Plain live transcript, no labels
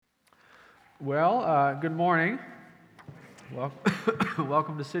Good morning.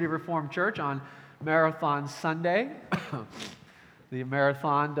 Welcome to City Reformed Church on Marathon Sunday. The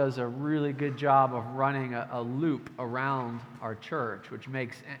Marathon does a really good job of running a loop around our church, which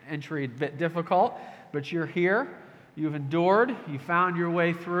makes entry a bit difficult, but you're here, you've endured, you found your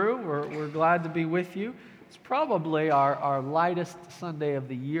way through. We're glad to be with you. It's probably our lightest Sunday of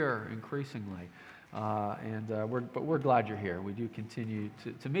the year, increasingly. But we're glad you're here. We do continue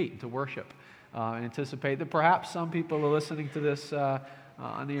to meet and to worship. And anticipate that perhaps some people are listening to this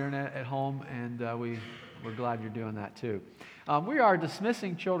on the internet at home, and we're glad you're doing that too. We are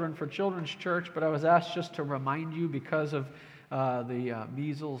dismissing children for Children's Church, but I was asked just to remind you because of the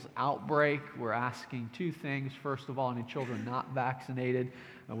measles outbreak. We're asking two things. First of all, any children not vaccinated,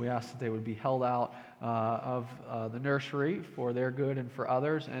 we ask that they would be held out of the nursery for their good and for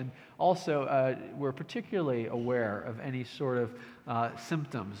others. And also, we're particularly aware of any sort of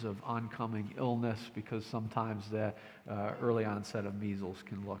symptoms of oncoming illness, because sometimes the early onset of measles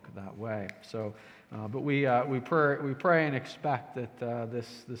can look that way. So, but we pray and expect that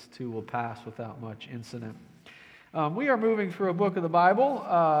this too will pass without much incident. We are moving through a book of the Bible,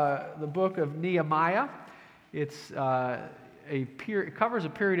 the book of Nehemiah. It covers a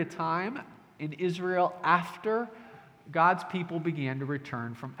period of time in Israel after God's people began to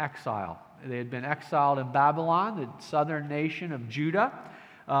return from exile. They had been exiled in Babylon, the southern nation of Judah.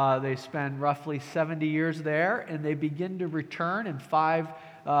 They spend roughly 70 years there, and they begin to return in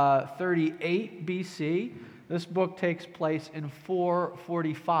 538 BC. This book takes place in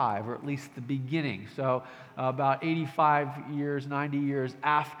 445, or at least the beginning. So about 85 years, 90 years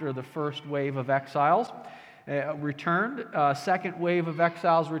after the first wave of exiles returned. Second wave of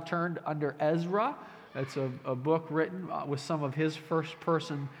exiles returned under Ezra. It's a book written with some of his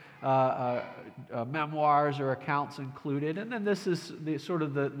first-person memoirs or accounts included. And then this is the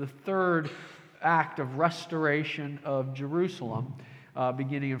third act of restoration of Jerusalem,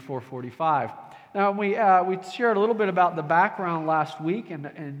 beginning in 445. Now, we shared a little bit about the background last week,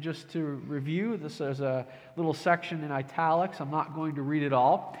 and just to review, this is a little section in italics. I'm not going to read it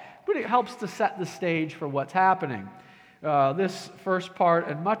all, but it helps to set the stage for what's happening. This first part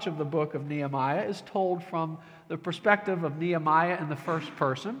and much of the book of Nehemiah is told from the perspective of Nehemiah in the first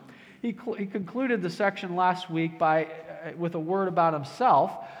person. He concluded the section last week with a word about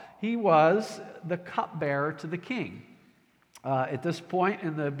himself. He was the cupbearer to the king. At this point,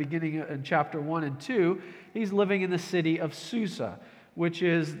 in the beginning, in chapter 1 and 2, he's living in the city of Susa, which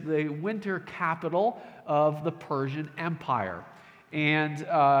is the winter capital of the Persian Empire. And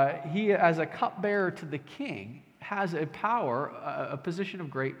he, as a cupbearer to the king, has a position of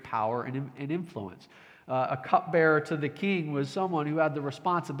great power and influence. A cupbearer to the king was someone who had the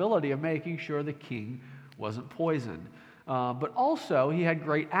responsibility of making sure the king wasn't poisoned. But also, he had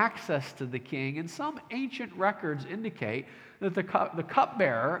great access to the king, and some ancient records indicate that the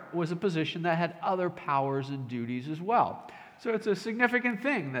cupbearer was a position that had other powers and duties as well. So it's a significant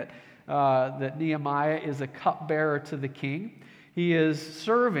thing that Nehemiah is a cupbearer to the king. He is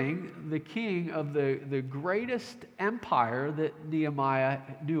serving the king of the greatest empire that Nehemiah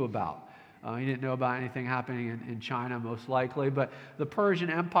knew about. He didn't know about anything happening in China, most likely, but the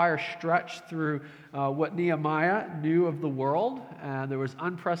Persian Empire stretched through what Nehemiah knew of the world. There was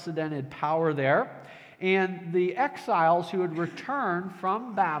unprecedented power there. And the exiles who had returned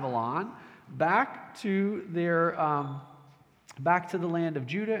from Babylon back to the land of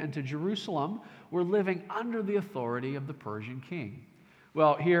Judah and to Jerusalem were living under the authority of the Persian king.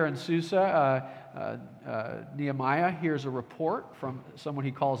 Well, here in Susa, Nehemiah hears a report from someone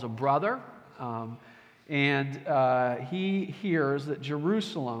he calls a brother, and he hears that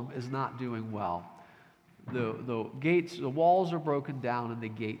Jerusalem is not doing well. The walls are broken down, and the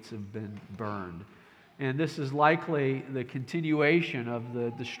gates have been burned. And this is likely the continuation of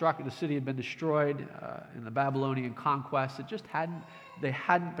the city had been destroyed in the Babylonian conquest. They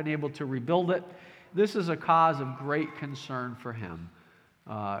hadn't been able to rebuild it. This is a cause of great concern for him.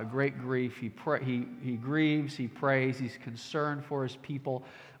 Great grief. He grieves, he prays, he's concerned for his people.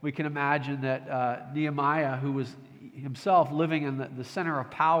 We can imagine that Nehemiah, who was himself living in the center of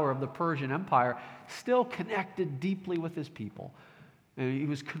power of the Persian Empire, still connected deeply with his people. And he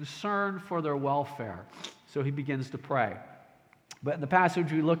was concerned for their welfare. So he begins to pray. But in the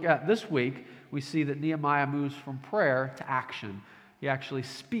passage we look at this week, we see that Nehemiah moves from prayer to action. He actually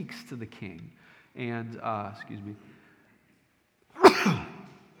speaks to the king. And,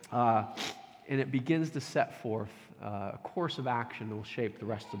 and it begins to set forth a course of action that will shape the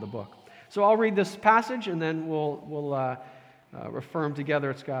rest of the book. So I'll read this passage, and then we'll affirm together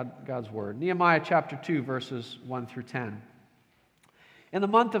it's God's word. Nehemiah chapter 2, verses 1 through 10. In the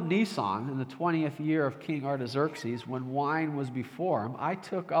month of Nisan, in the 20th year of King Artaxerxes, when wine was before him, I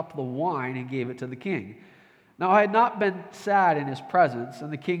took up the wine and gave it to the king. Now I had not been sad in his presence,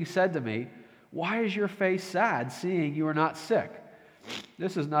 and the king said to me, "Why is your face sad, seeing you are not sick?"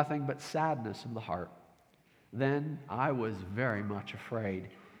 This is nothing but sadness of the heart. Then I was very much afraid.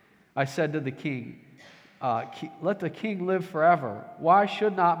 I said to the king, "Let the king live forever. Why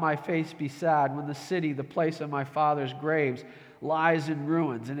should not my face be sad when the city, the place of my father's graves, lies in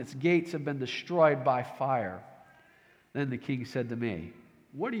ruins, and its gates have been destroyed by fire?" Then the king said to me,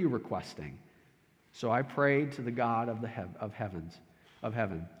 "What are you requesting?" So I prayed to the God of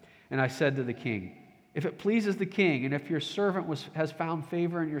heaven. And I said to the king, "If it pleases the king, and if your servant has found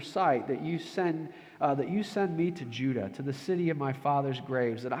favor in your sight, that you send me to Judah, to the city of my father's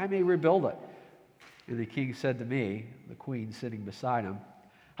graves, that I may rebuild it." And the king said to me, the queen sitting beside him,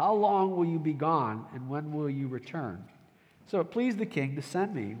 "How long will you be gone, and when will you return?" So it pleased the king to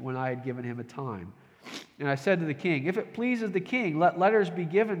send me when I had given him a time. And I said to the king, "If it pleases the king, let letters be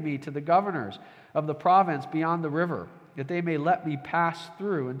given me to the governors of the province beyond the river, that they may let me pass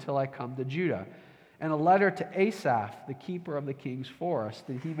through until I come to Judah. And a letter to Asaph, the keeper of the king's forest,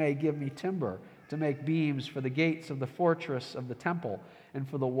 that he may give me timber to make beams for the gates of the fortress of the temple, and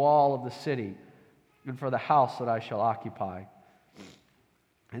for the wall of the city, and for the house that I shall occupy."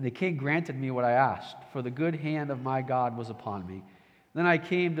 And the king granted me what I asked, for the good hand of my God was upon me. Then I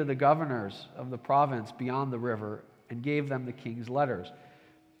came to the governors of the province beyond the river and gave them the king's letters.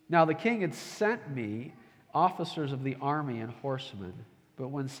 Now the king had sent me officers of the army and horsemen. But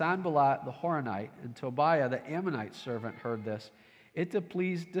when Sanballat the Horonite and Tobiah the Ammonite servant heard this, it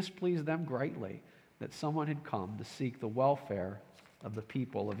displeased them greatly that someone had come to seek the welfare of the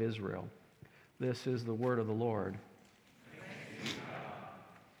people of Israel. This is the word of the Lord.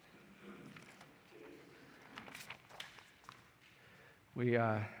 We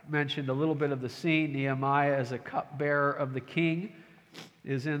mentioned a little bit of the scene. Nehemiah, as a cupbearer of the king,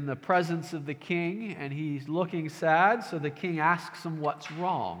 is in the presence of the king, and he's looking sad, so the king asks him what's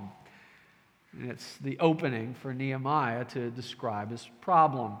wrong. And it's the opening for Nehemiah to describe his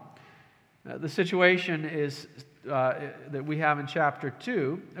problem. The situation is that we have in chapter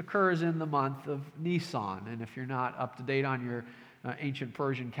 2 occurs in the month of Nisan. And if you're not up to date on your ancient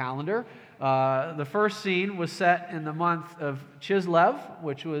Persian calendar, the first scene was set in the month of Chislev,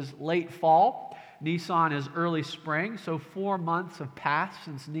 which was late fall. Nisan is early spring, so 4 months have passed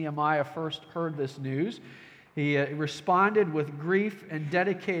since Nehemiah first heard this news. He responded with grief and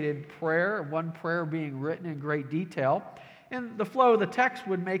dedicated prayer, one prayer being written in great detail. And the flow of the text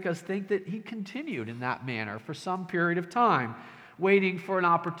would make us think that he continued in that manner for some period of time, waiting for an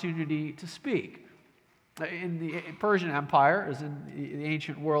opportunity to speak. In the Persian Empire, as in the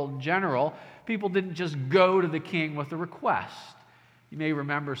ancient world in general, people didn't just go to the king with a request. You may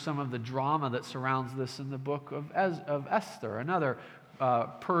remember some of the drama that surrounds this in the book of Esther, another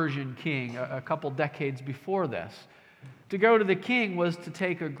Persian king a couple decades before this. To go to the king was to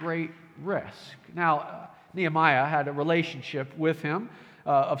take a great risk. Now, Nehemiah had a relationship with him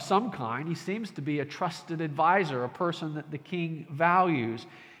of some kind. He seems to be a trusted advisor, a person that the king values.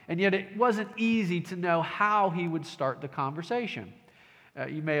 And yet it wasn't easy to know how he would start the conversation.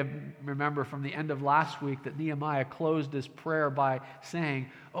 You may remember from the end of last week that Nehemiah closed his prayer by saying,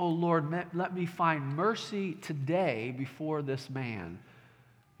 "Oh Lord, let me find mercy today before this man."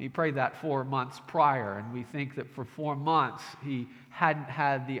 He prayed that 4 months prior, and we think that for 4 months he hadn't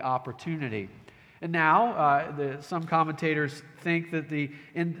had the opportunity. And now, some commentators think that the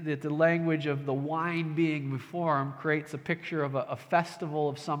language of the wine being before him creates a picture of a festival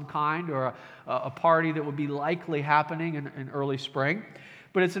of some kind, or a party that would be likely happening in early spring.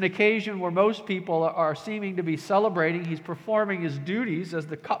 But it's an occasion where most people are seeming to be celebrating. He's performing his duties as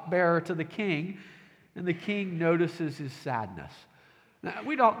the cupbearer to the king, and the king notices his sadness. Now,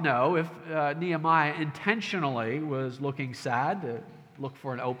 we don't know if Nehemiah intentionally was looking sad to look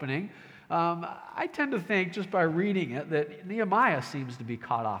for an opening. I tend to think, just by reading it, that Nehemiah seems to be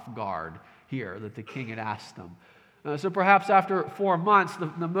caught off guard here, that the king had asked him. So perhaps after 4 months,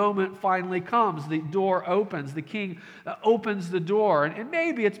 the moment finally comes. The door opens. The king opens the door. And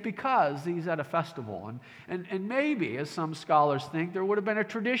maybe it's because he's at a festival. And maybe, as some scholars think, there would have been a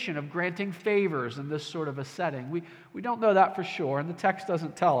tradition of granting favors in this sort of a setting. We don't know that for sure, and the text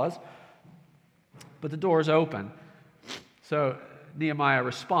doesn't tell us. But the door is open. So Nehemiah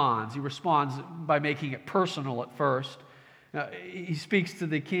responds. He responds by making it personal at first. He speaks to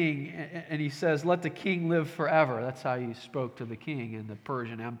the king and he says, "Let the king live forever." That's how he spoke to the king in the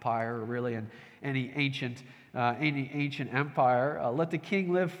Persian Empire, or really in any ancient any ancient empire. Let the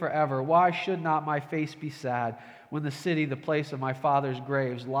king live forever. Why should not my face be sad when the city, the place of my father's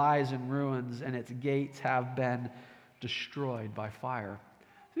graves, lies in ruins and its gates have been destroyed by fire?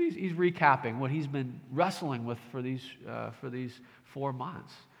 So he's recapping what he's been wrestling with for these 4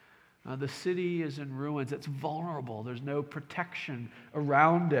 months. The city is in ruins. It's vulnerable. There's no protection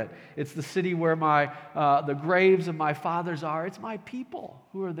around it. It's the city where the graves of my fathers are. It's my people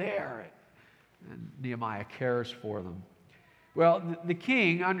who are there. And Nehemiah cares for them. Well, the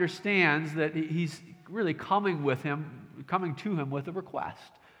king understands that he's really coming to him with a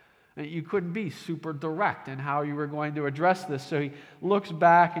request. You couldn't be super direct in how you were going to address this. So he looks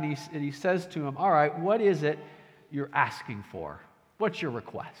back and he says to him, all right, what is it you're asking for? What's your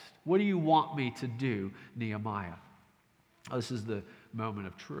request? What do you want me to do, Nehemiah? This is the moment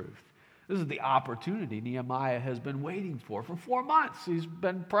of truth. This is the opportunity Nehemiah has been waiting for 4 months. He's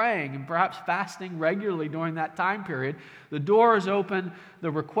been praying and perhaps fasting regularly during that time period. The door is open,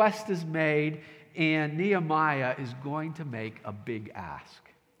 the request is made, and Nehemiah is going to make a big ask.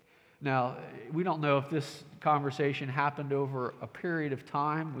 Now, we don't know if this conversation happened over a period of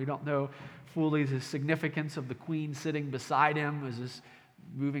time. We don't know fully the significance of the queen sitting beside him. Is this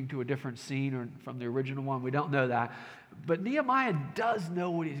moving to a different scene or from the original one? We don't know that. But Nehemiah does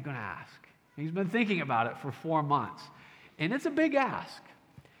know what he's going to ask. He's been thinking about it for 4 months. And it's a big ask.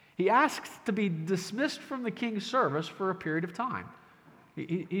 He asks to be dismissed from the king's service for a period of time.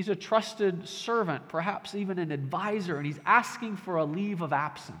 He's a trusted servant, perhaps even an advisor, and he's asking for a leave of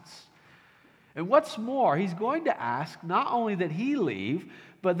absence. And what's more, he's going to ask not only that he leave,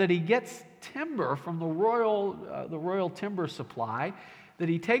 but that he gets timber from the royal timber supply, that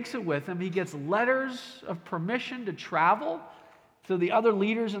he takes it with him. He gets letters of permission to travel, so the other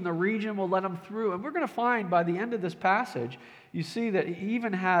leaders in the region will let him through. And we're going to find by the end of this passage, you see that he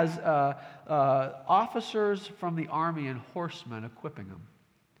even has officers from the army and horsemen equipping him.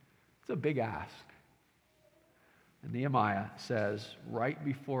 It's a big ask. And Nehemiah says, right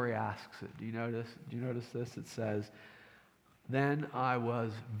before he asks it, do you notice this? It says, then I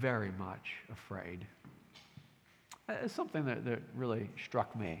was very much afraid. It's something that really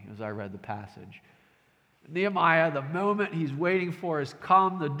struck me as I read the passage. Nehemiah, the moment he's waiting for has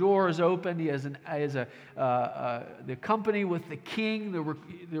come. The door is open. He has the company with the king.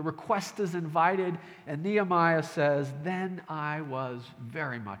 The request is invited. And Nehemiah says, then I was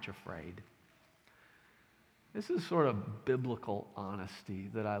very much afraid. This is sort of biblical honesty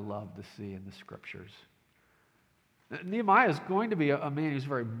that I love to see in the scriptures. Nehemiah is going to be a man who's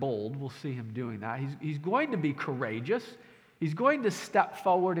very bold. We'll see him doing that. He's going to be courageous. He's going to step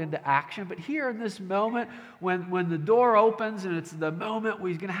forward into action. But here in this moment, when the door opens and it's the moment where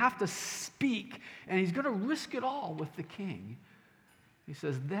he's going to have to speak and he's going to risk it all with the king, he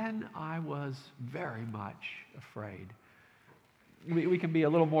says, then I was very much afraid. We can be a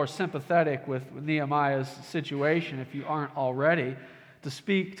little more sympathetic with Nehemiah's situation if you aren't already. To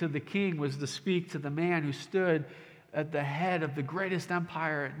speak to the king was to speak to the man who stood at the head of the greatest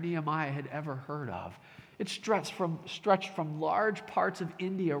empire Nehemiah had ever heard of. It stretched from large parts of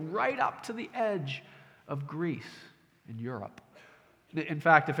India right up to the edge of Greece and Europe. In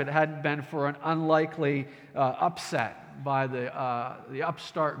fact, if it hadn't been for an unlikely upset by the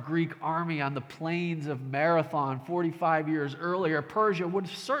upstart Greek army on the plains of Marathon 45 years earlier, Persia would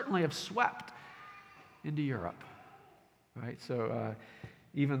certainly have swept into Europe. Right? So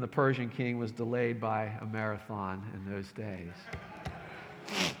even the Persian king was delayed by a marathon in those days.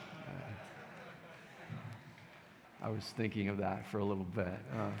 I was thinking of that for a little bit.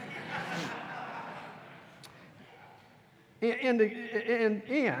 And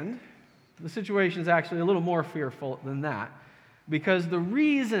the situation is actually a little more fearful than that, because the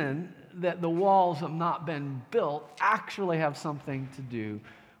reason that the walls have not been built actually have something to do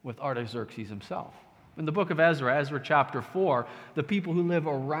with Artaxerxes himself. In the book of Ezra chapter 4, the people who live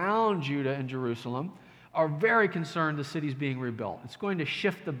around Judah and Jerusalem are very concerned the city's being rebuilt. It's going to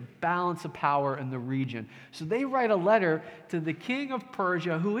shift the balance of power in the region. So they write a letter to the king of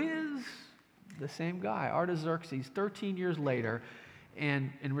Persia, who is the same guy, Artaxerxes, 13 years later,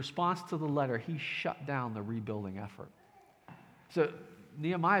 and in response to the letter, he shut down the rebuilding effort. So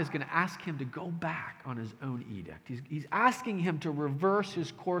Nehemiah is going to ask him to go back on his own edict. He's asking him to reverse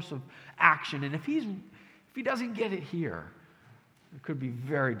his course of action, and if he doesn't get it here, it could be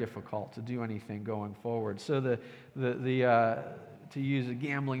very difficult to do anything going forward. So to use a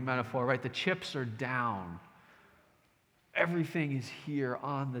gambling metaphor, right? The chips are down. Everything is here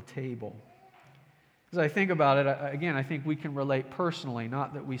on the table. As I think about it, again, I think we can relate personally.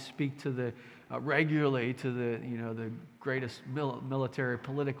 Not that we speak to regularly to the greatest military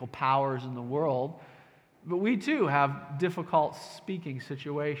political powers in the world, But we too have difficult speaking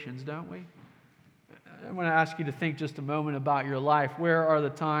situations, don't we? I want to ask you to think just a moment about your life. Where are the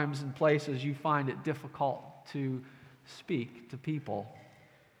times and places you find it difficult to speak to people?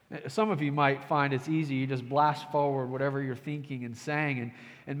 Some of you might find it's easy. You just blast forward whatever you're thinking and saying.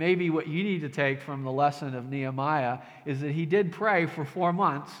 And maybe what you need to take from the lesson of Nehemiah is that he did pray for 4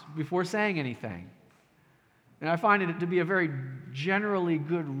 months before saying anything. And I find it to be a very generally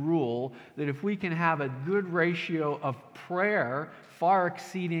good rule that if we can have a good ratio of prayer far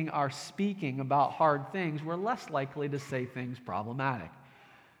exceeding our speaking about hard things, we're less likely to say things problematic.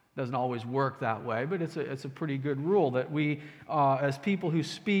 Doesn't always work that way, but it's a pretty good rule that we, as people who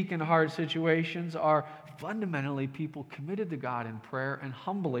speak in hard situations, are fundamentally people committed to God in prayer and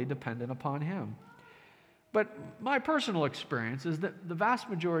humbly dependent upon Him. But my personal experience is that the vast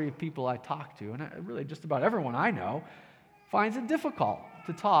majority of people I talk to, and really just about everyone I know, finds it difficult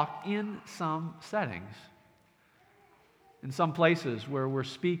to talk in some settings. In some places where we're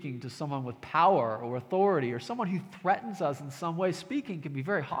speaking to someone with power or authority or someone who threatens us in some way, speaking can be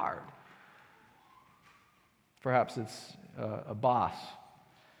very hard. Perhaps it's a boss,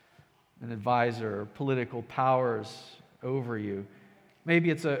 an advisor, political powers over you.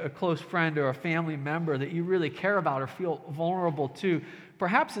 Maybe it's a close friend or a family member that you really care about or feel vulnerable to.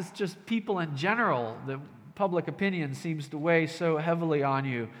 Perhaps it's just people in general that public opinion seems to weigh so heavily on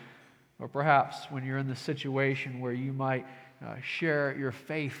you. Or perhaps when you're in the situation where you might share your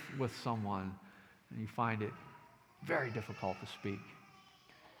faith with someone and you find it very difficult to speak.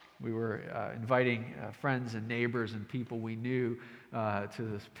 We were inviting friends and neighbors and people we knew to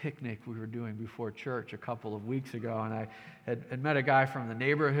this picnic we were doing before church a couple of weeks ago, and I had met a guy from the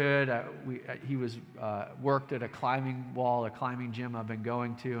neighborhood. He was worked at a climbing wall, a climbing gym I've been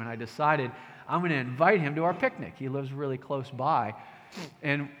going to, and I decided I'm going to invite him to our picnic. He lives really close by,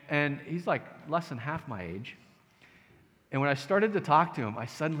 and he's like less than half my age. And when I started to talk to him, I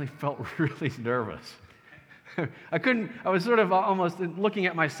suddenly felt really nervous. I was sort of almost looking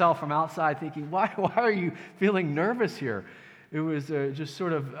at myself from outside thinking, why are you feeling nervous here? It was just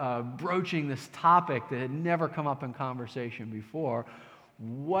sort of broaching this topic that had never come up in conversation before.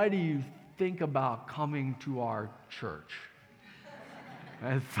 What do you think about coming to our church?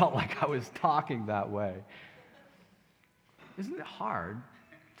 I felt like I was talking that way. Isn't it hard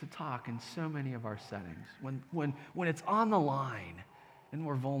to talk in so many of our settings when it's on the line and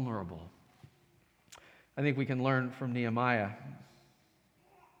we're vulnerable? I think we can learn from Nehemiah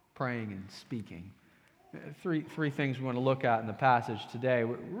praying and speaking. Three things we want to look at in the passage today.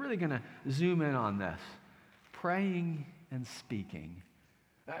 We're really going to zoom in on this. Praying and speaking.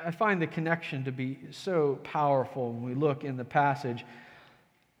 I find the connection to be so powerful when we look in the passage.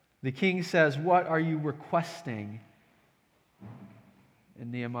 The king says, "What are you requesting?"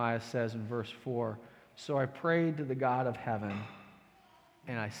 And Nehemiah says in verse 4, "So I prayed to the God of heaven,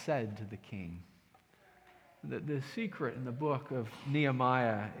 and I said to the king." The secret in the book of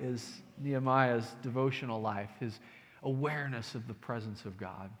Nehemiah is Nehemiah's devotional life, his awareness of the presence of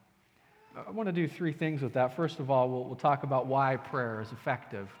God. I want to do 3 things with that. First of all, we'll talk about why prayer is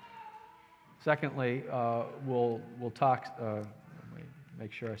effective. Secondly, we'll talk. Let me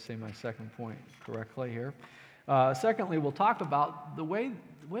make sure I say my second point correctly here. Secondly, we'll talk about the way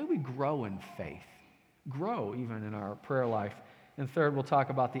we grow in faith, grow even in our prayer life. And third, we'll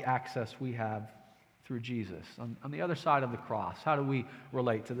talk about the access we have through Jesus on the other side of the cross. How do we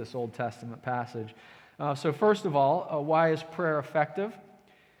relate to this Old Testament passage? So first of all, why is prayer effective?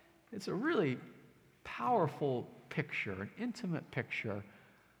 It's a really powerful picture, an intimate picture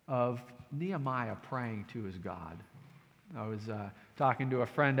of Nehemiah praying to his God. I was talking to a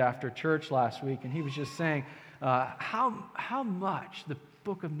friend after church last week, and he was just saying how much the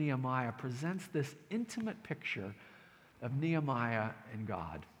book of Nehemiah presents this intimate picture of Nehemiah and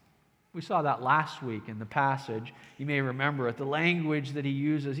God. We saw that last week in the passage. You may remember it. The language that he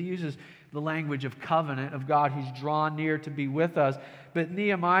uses the language of covenant, of God who's drawn near to be with us. But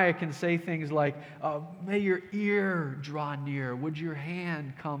Nehemiah can say things like, may your ear draw near. Would your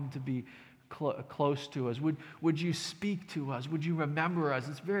hand come to be close to us? Would you speak to us? Would you remember us?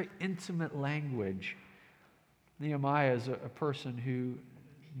 It's very intimate language. Nehemiah is a person who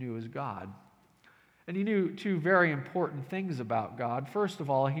knew his God. And he knew 2 very important things about God. First of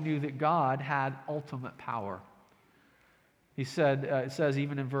all, he knew that God had ultimate power. He said, it says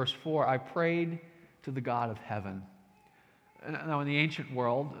even in verse 4, "I prayed to the God of heaven." Now, in the ancient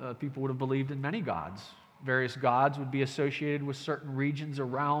world, people would have believed in many gods. Various gods would be associated with certain regions or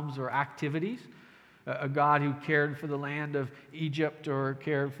realms or activities. A god who cared for the land of Egypt or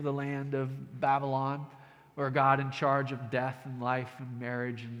cared for the land of Babylon, or a god in charge of death and life and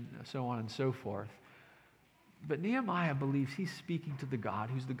marriage and so on and so forth. But Nehemiah believes he's speaking to the God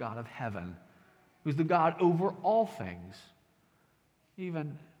who's the God of heaven, who's the God over all things,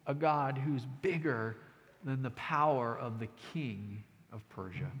 even a God who's bigger than the power of the king of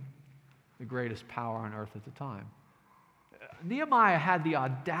Persia, the greatest power on earth at the time. Nehemiah had the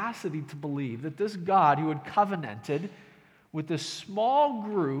audacity to believe that this God who had covenanted with this small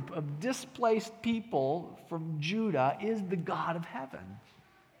group of displaced people from Judah is the God of heaven.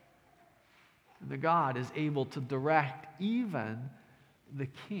 And the God is able to direct even the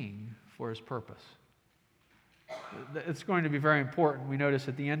king for his purpose. It's going to be very important. We notice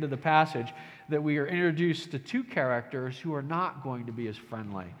at the end of the passage that we are introduced to two characters who are not going to be as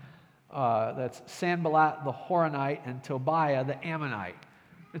friendly. That's Sanballat the Horonite and Tobiah the Ammonite.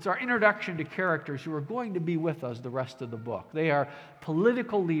 It's our introduction to characters who are going to be with us the rest of the book. They are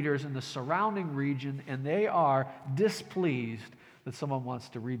political leaders in the surrounding region, and they are displeased that someone wants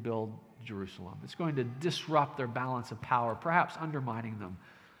to rebuild Jerusalem. It's going to disrupt their balance of power, perhaps undermining them.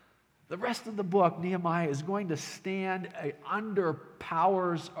 The rest of the book, Nehemiah is going to stand under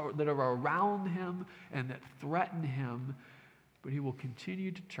powers that are around him and that threaten him, but he will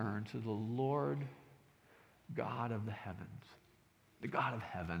continue to turn to the Lord God of the heavens, the God of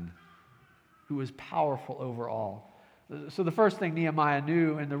heaven, who is powerful over all. So the first thing Nehemiah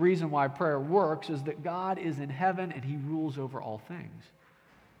knew, and the reason why prayer works, is that God is in heaven and he rules over all things.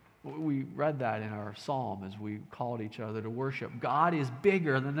 We read that in our psalm as we called each other to worship. God is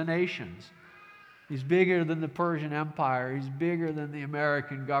bigger than the nations. He's bigger than the Persian Empire. He's bigger than the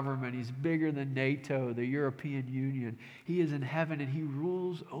American government. He's bigger than NATO, the European Union. He is in heaven and he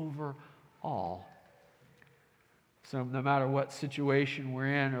rules over all. So no matter what situation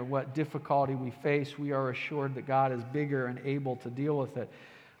we're in or what difficulty we face, we are assured that God is bigger and able to deal with it.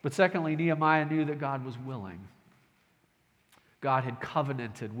 But secondly, Nehemiah knew that God was willing. God had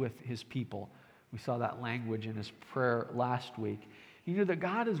covenanted with his people. We saw that language in his prayer last week. He knew that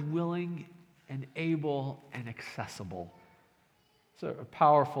God is willing and able and accessible. It's a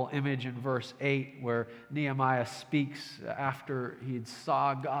powerful image in verse 8 where Nehemiah speaks after he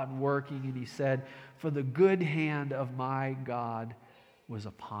saw God working, and he said, "For the good hand of my God was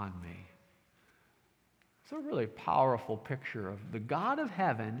upon me." It's a really powerful picture of the God of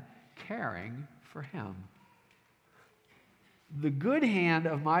heaven caring for him. The good hand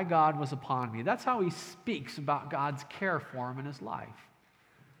of my God was upon me. That's how he speaks about God's care for him in his life.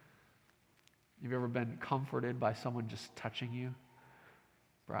 Have you ever been comforted by someone just touching you?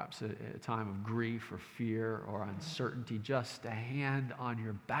 Perhaps at a time of grief or fear or uncertainty, just a hand on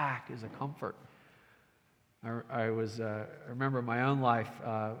your back is a comfort. I remember in my own life,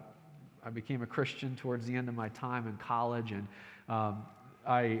 I became a Christian towards the end of my time in college, and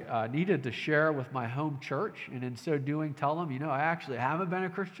I needed to share with my home church, and in so doing, tell them, I actually haven't been a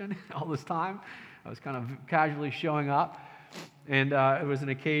Christian all this time. I was kind of casually showing up, and it was an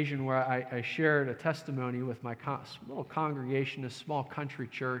occasion where I shared a testimony with my little congregation, a small country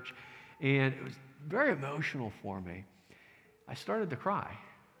church, and it was very emotional for me. I started to cry,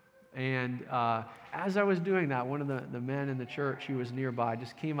 and as I was doing that, one of the men in the church who was nearby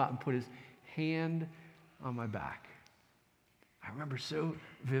just came out and put his hand on my back. I remember so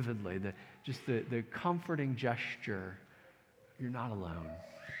vividly the comforting gesture. You're not alone.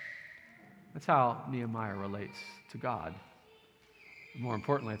 That's how Nehemiah relates to God. More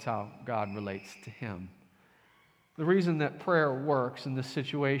importantly, it's how God relates to him. The reason that prayer works in this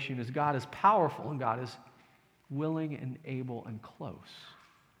situation is God is powerful and God is willing and able and close.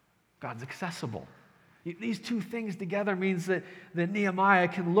 God's accessible. These two things together means that Nehemiah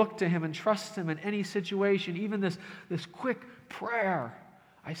can look to him and trust him in any situation, even this quick prayer.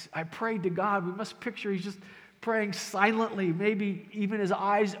 I prayed to God. We must picture he's just praying silently, maybe even his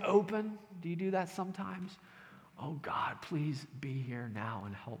eyes open. Do you do that sometimes? Oh God, please be here now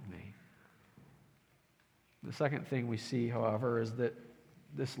and help me. The second thing we see, however, is that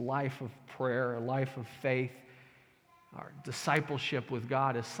this life of prayer, a life of faith, our discipleship with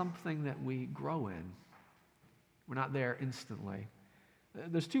God is something that we grow in. We're not there instantly.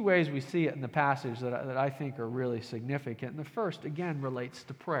 There's two ways we see it in the passage that I think are really significant. And the first, again, relates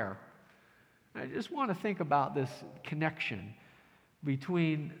to prayer. I just want to think about this connection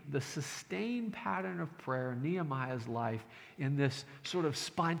between the sustained pattern of prayer in Nehemiah's life and this sort of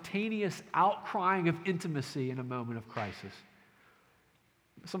spontaneous outcrying of intimacy in a moment of crisis.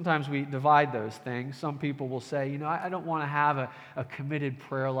 Sometimes we divide those things. Some people will say, I don't want to have a committed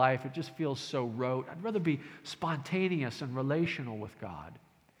prayer life. It just feels so rote. I'd rather be spontaneous and relational with God.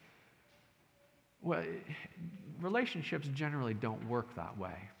 Well, relationships generally don't work that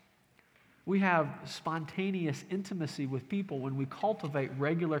way. We have spontaneous intimacy with people when we cultivate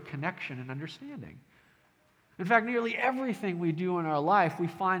regular connection and understanding. In fact, nearly everything we do in our life, we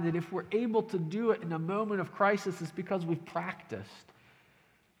find that if we're able to do it in a moment of crisis, it's because we've practiced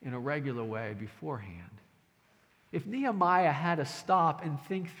in a regular way beforehand. If Nehemiah had to stop and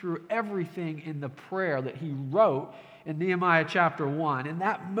think through everything in the prayer that he wrote in Nehemiah chapter 1, in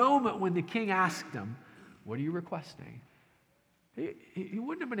that moment when the king asked him, "What are you requesting?" he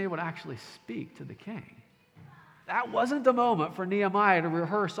wouldn't have been able to actually speak to the king. That wasn't the moment for Nehemiah to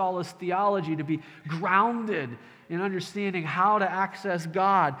rehearse all his theology, to be grounded in understanding how to access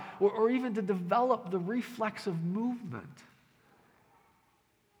God, or even to develop the reflexive movement.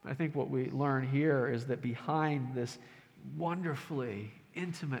 I think what we learn here is that behind this wonderfully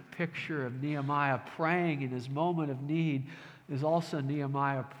intimate picture of Nehemiah praying in his moment of need is also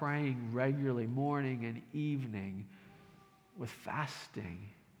Nehemiah praying regularly, morning and evening, with fasting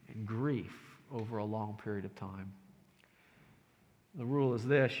and grief over a long period of time. The rule is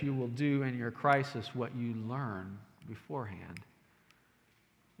this: you will do in your crisis what you learn beforehand.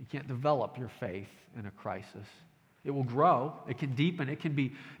 You can't develop your faith in a crisis. It will grow, it can deepen, it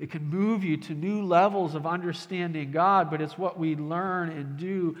can move you to new levels of understanding God, but it's what we learn and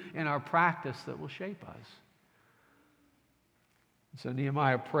do in our practice that will shape us. So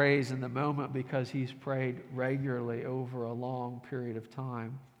Nehemiah prays in the moment because he's prayed regularly over a long period of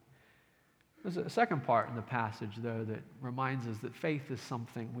time. There's a second part in the passage, though, that reminds us that faith is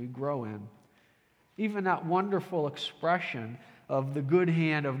something we grow in. Even that wonderful expression of the good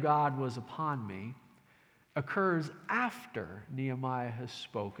hand of God was upon me occurs after Nehemiah has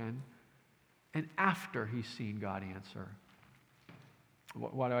spoken and after he's seen God answer.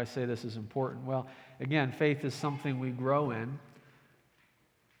 Why do I say this is important? Well, again, faith is something we grow in.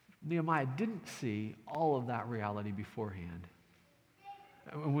 Nehemiah didn't see all of that reality beforehand.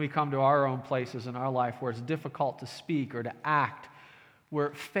 When we come to our own places in our life where it's difficult to speak or to act,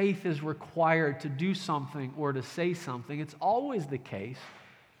 where faith is required to do something or to say something, it's always the case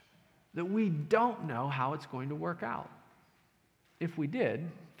that we don't know how it's going to work out. If we did,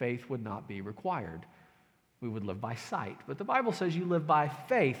 faith would not be required. We would live by sight. But the Bible says you live by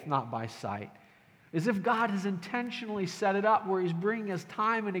faith, not by sight. As if God has intentionally set it up where He's bringing us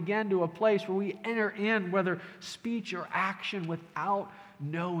time and again to a place where we enter in, whether speech or action, without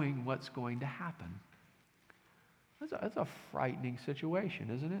knowing what's going to happen. That's a frightening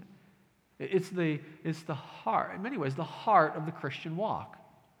situation, isn't it? It's the heart, in many ways, the heart of the Christian walk.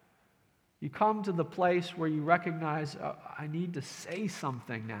 You come to the place where you recognize, I need to say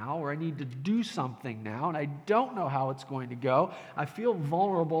something now, or I need to do something now, and I don't know how it's going to go. I feel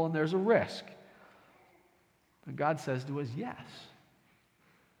vulnerable, and there's a risk. And God says to us, yes.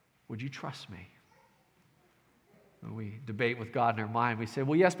 Would you trust me? When we debate with God in our mind, we say,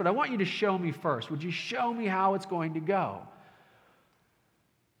 well, yes, but I want you to show me first. Would you show me how it's going to go?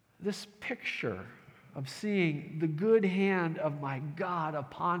 This picture of seeing the good hand of my God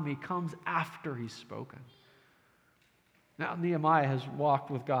upon me comes after He's spoken. Now, Nehemiah has walked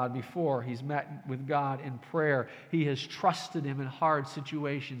with God before. He's met with God in prayer. He has trusted Him in hard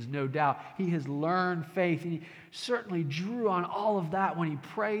situations, no doubt. He has learned faith, and he certainly drew on all of that when he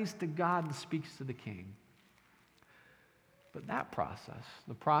prays to God and speaks to the king. But that process,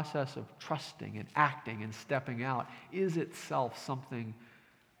 the process of trusting and acting and stepping out, is itself something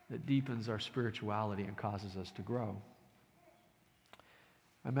that deepens our spirituality and causes us to grow.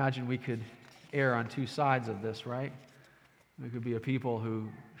 I imagine we could err on two sides of this, right? We could be a people who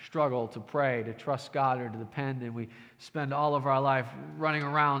struggle to pray, to trust God, or to depend, and we spend all of our life running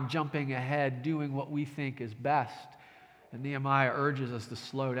around, jumping ahead, doing what we think is best. And Nehemiah urges us to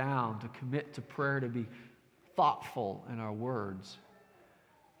slow down, to commit to prayer, to be thoughtful in our words.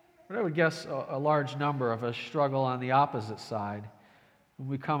 But I would guess a large number of us struggle on the opposite side. When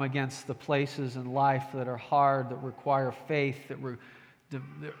we come against the places in life that are hard, that require faith, that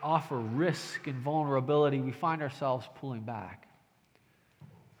offer risk and vulnerability, we find ourselves pulling back.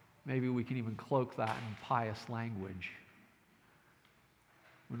 Maybe we can even cloak that in pious language.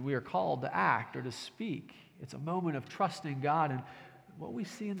 When we are called to act or to speak, it's a moment of trusting God. And what we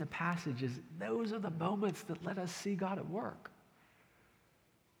see in the passage is those are the moments that let us see God at work.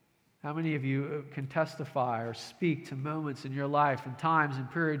 How many of you can testify or speak to moments in your life and times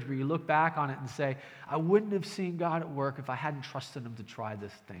and periods where you look back on it and say, I wouldn't have seen God at work if I hadn't trusted Him to try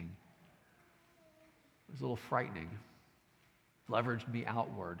this thing. It was a little frightening. Leveraged me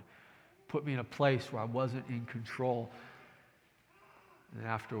outward. Put me in a place where I wasn't in control. And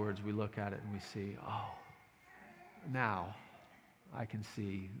afterwards we look at it and we see, oh, now I can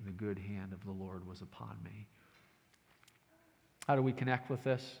see the good hand of the Lord was upon me. How do we connect with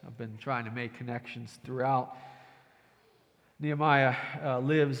this? I've been trying to make connections throughout. Nehemiah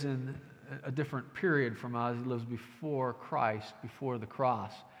lives in a different period from us. He lives before Christ, before the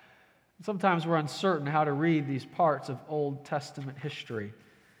cross. Sometimes we're uncertain how to read these parts of Old Testament history.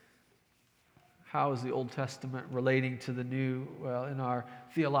 How is the Old Testament relating to the New? Well, in our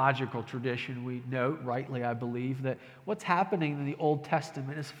theological tradition, we note, rightly I believe, that what's happening in the Old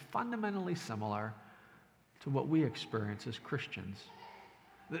Testament is fundamentally similar to what we experience as Christians.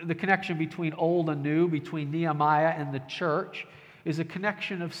 The connection between Old and New, between Nehemiah and the church, is a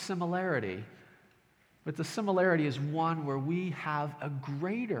connection of similarity. But the similarity is one where we have a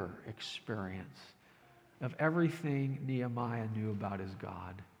greater experience of everything Nehemiah knew about his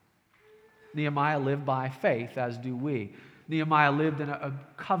God. Nehemiah lived by faith, as do we. Nehemiah lived in a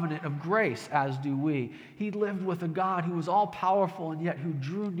covenant of grace, as do we. He lived with a God who was all-powerful and yet who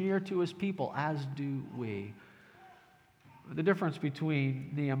drew near to his people, as do we. The difference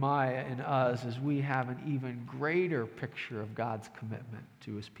between Nehemiah and us is we have an even greater picture of God's commitment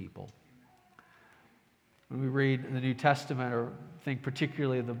to his people. When we read the New Testament, or think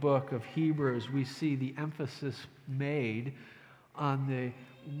particularly of the book of Hebrews, we see the emphasis made on the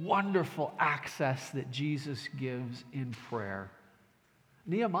wonderful access that Jesus gives in prayer.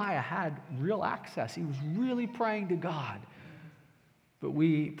 Nehemiah had real access. He was really praying to God. But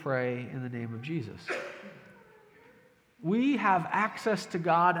we pray in the name of Jesus. We have access to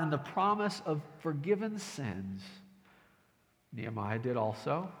God and the promise of forgiven sins. Nehemiah did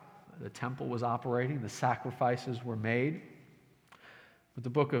also. The temple was operating, the sacrifices were made. But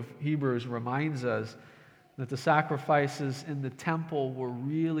the book of Hebrews reminds us that the sacrifices in the temple were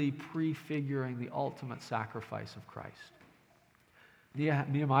really prefiguring the ultimate sacrifice of Christ.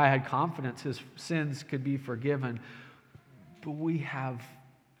 Nehemiah had confidence his sins could be forgiven, but we have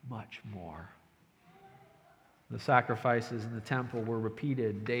much more. The sacrifices in the temple were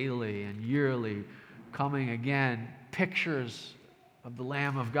repeated daily and yearly, coming again, pictures of the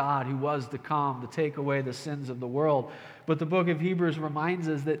Lamb of God who was to come to take away the sins of the world. But the book of Hebrews reminds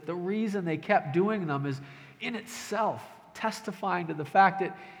us that the reason they kept doing them is in itself testifying to the fact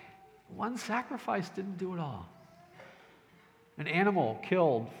that one sacrifice didn't do it all. An animal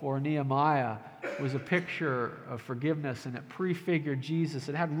killed for Nehemiah was a picture of forgiveness, and it prefigured Jesus.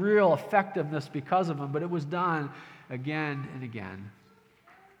 It had real effectiveness because of him, but it was done again and again.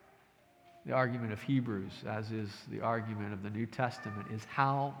 The argument of Hebrews, as is the argument of the New Testament, is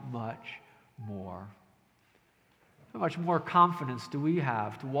how much more? How much more confidence do we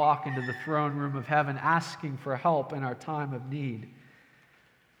have to walk into the throne room of heaven asking for help in our time of need?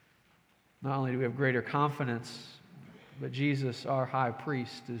 Not only do we have greater confidence, but Jesus, our high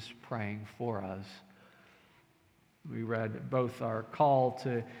priest, is praying for us. We read both our call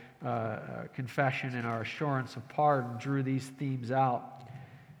to confession and our assurance of pardon, drew these themes out.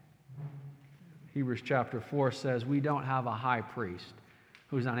 Hebrews chapter 4 says, we don't have a high priest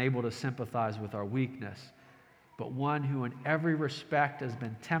who is unable to sympathize with our weakness, but one who in every respect has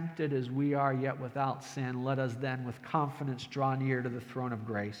been tempted as we are, yet without sin. Let us then with confidence draw near to the throne of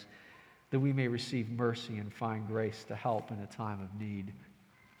grace, that we may receive mercy and find grace to help in a time of need.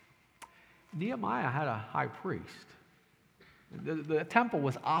 Nehemiah had a high priest. The temple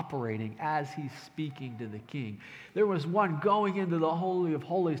was operating as he's speaking to the king. There was one going into the Holy of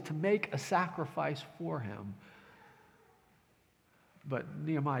Holies to make a sacrifice for him. But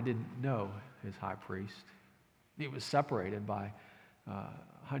Nehemiah didn't know his high priest. He was separated by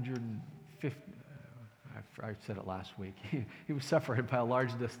 150. I said it last week. He was separated by a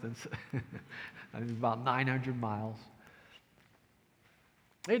large distance, I think about 900 miles.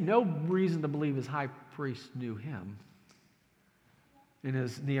 They had no reason to believe his high priest knew him. And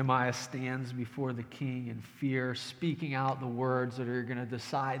as Nehemiah stands before the king in fear, speaking out the words that are going to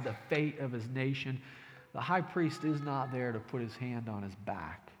decide the fate of his nation, the high priest is not there to put his hand on his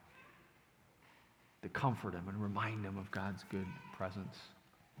back, to comfort him and remind him of God's good presence.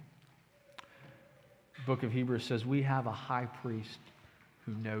 The book of Hebrews says we have a high priest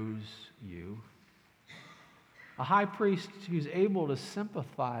who knows you. A high priest who's able to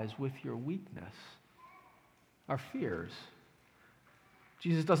sympathize with your weakness, our fears.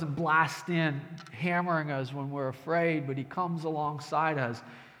 Jesus doesn't blast in, hammering us when we're afraid, but he comes alongside us.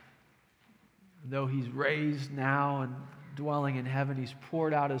 Though he's raised now and dwelling in heaven, he's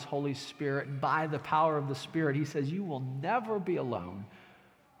poured out his Holy Spirit, and by the power of the Spirit, he says, you will never be alone.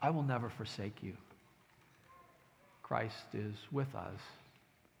 I will never forsake you. Christ is with us.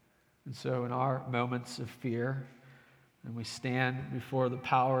 And so in our moments of fear, and we stand before the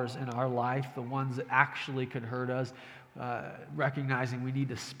powers in our life, the ones that actually could hurt us, recognizing we need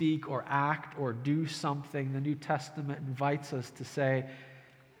to speak or act or do something, the New Testament invites us to say,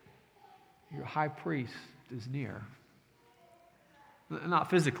 your high priest is near. not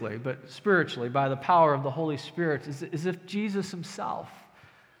physically, but spiritually, by the power of the Holy Spirit, as if Jesus himself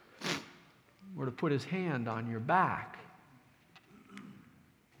were to put his hand on your back,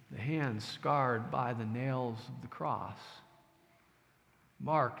 the hand scarred by the nails of the cross,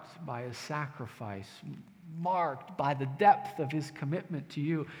 marked by his sacrifice, marked by the depth of his commitment to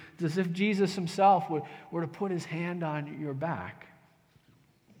you. It's as if Jesus himself were to put his hand on your back,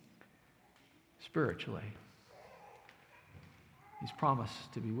 spiritually. He's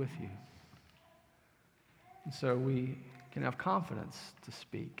promised to be with you. And so we can have confidence to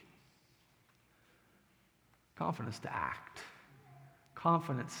speak, confidence to act,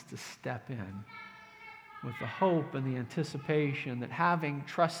 confidence to step in, with the hope and the anticipation that having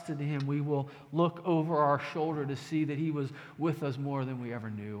trusted him, we will look over our shoulder to see that he was with us more than we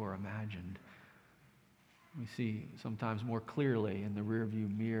ever knew or imagined. We see sometimes more clearly in the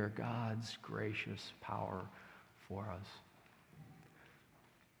rearview mirror God's gracious power for us.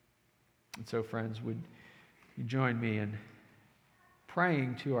 And so, friends, would you join me in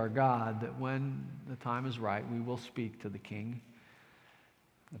praying to our God that when the time is right, we will speak to the King,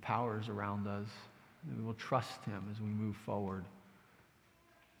 the powers around us, and we will trust him as we move forward.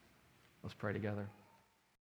 Let's pray together.